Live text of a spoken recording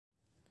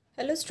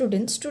Hello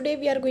students, today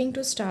we are going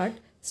to start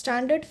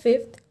Standard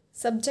 5th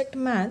Subject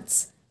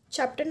Maths,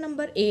 Chapter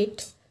number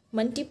 8,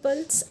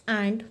 Multiples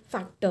and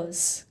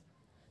Factors.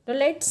 Now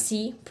let's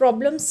see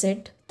problem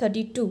set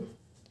 32.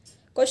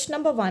 Question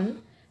number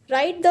 1,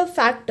 write the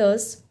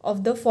factors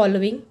of the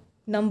following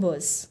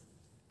numbers.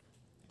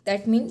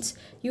 That means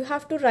you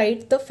have to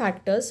write the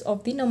factors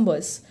of the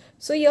numbers.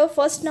 So your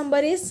first number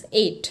is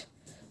 8.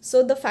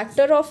 So the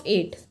factor of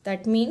 8,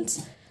 that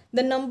means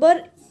the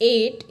number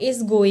 8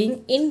 is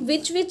going in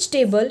which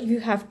table,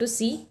 you have to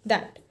see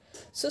that.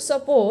 So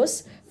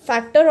suppose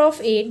factor of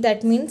 8,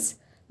 that means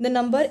the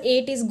number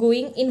 8 is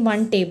going in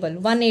one table.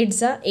 1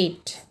 8s are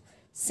 8.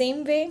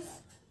 Same way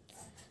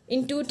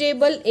in 2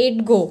 table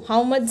 8 go.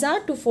 How much are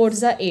 2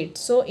 4s are 8.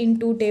 So in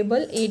 2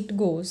 table 8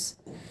 goes.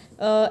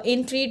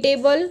 In 3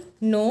 table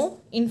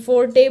no. In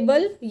 4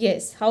 table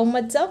yes. How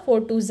much are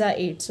 4 2s are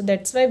 8. So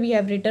that's why we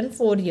have written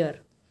 4 here.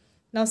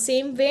 Now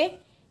same way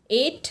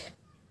 8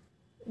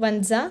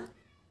 1s are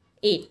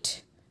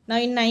 8. Now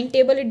in 9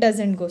 table it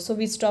doesn't go. So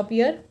we stop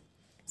here.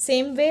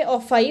 Same way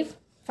of 5,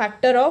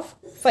 factor of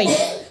 5.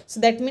 So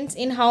that means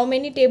in how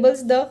many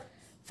tables the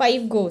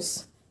 5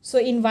 goes. So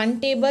in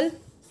 1 table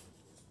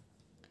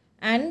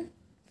and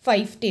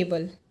 5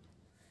 table.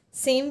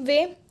 Same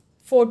way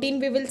 14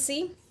 we will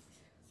see.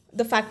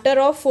 The factor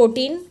of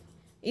 14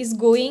 is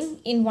going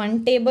in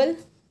 1 table,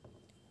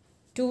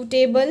 2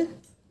 table,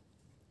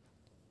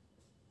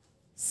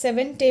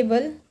 7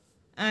 table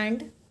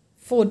and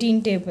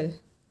 14 table.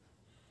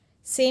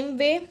 Same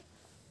way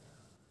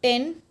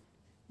 10,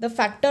 the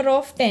factor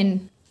of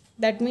 10,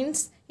 that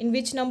means in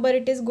which number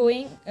it is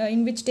going,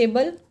 in which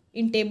table,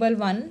 in table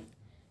 1,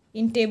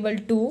 in table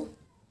 2,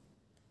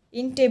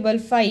 in table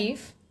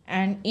 5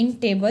 and in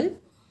table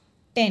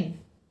 10.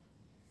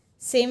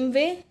 Same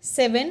way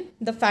 7,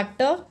 the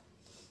factor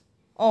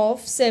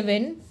of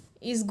 7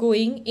 is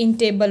going in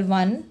table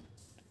 1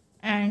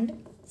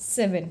 and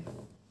 7.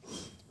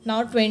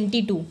 Now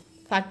 22,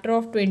 factor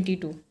of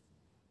 22,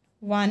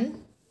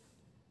 1,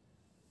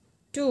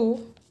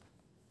 2,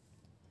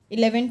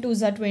 11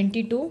 2s are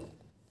 22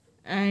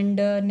 and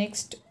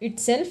next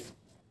itself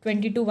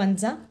 22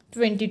 1s are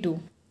 22.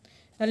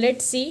 Now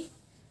let's see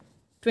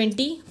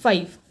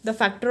 25. The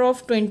factor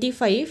of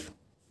 25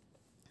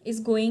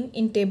 is going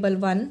in table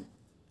 1,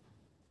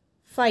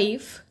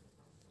 5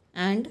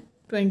 and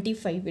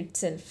 25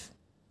 itself.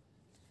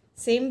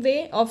 Same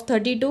way of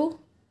 32,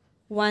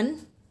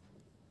 1,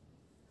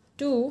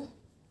 2,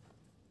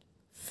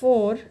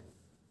 4,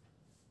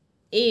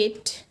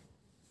 8,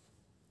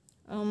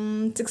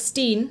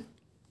 16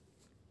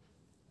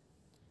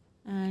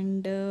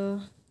 and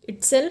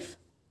itself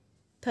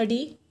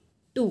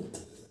 32.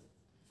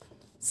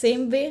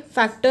 Same way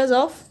factors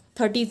of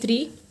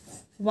 33,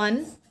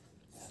 1,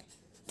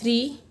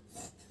 3,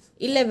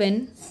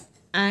 11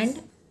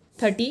 and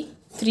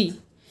 33.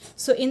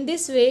 So in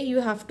this way you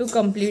have to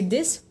complete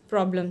this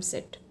problem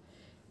set.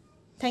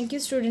 Thank you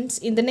students.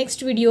 In the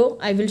next video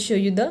I will show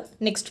you the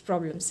next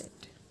problem set.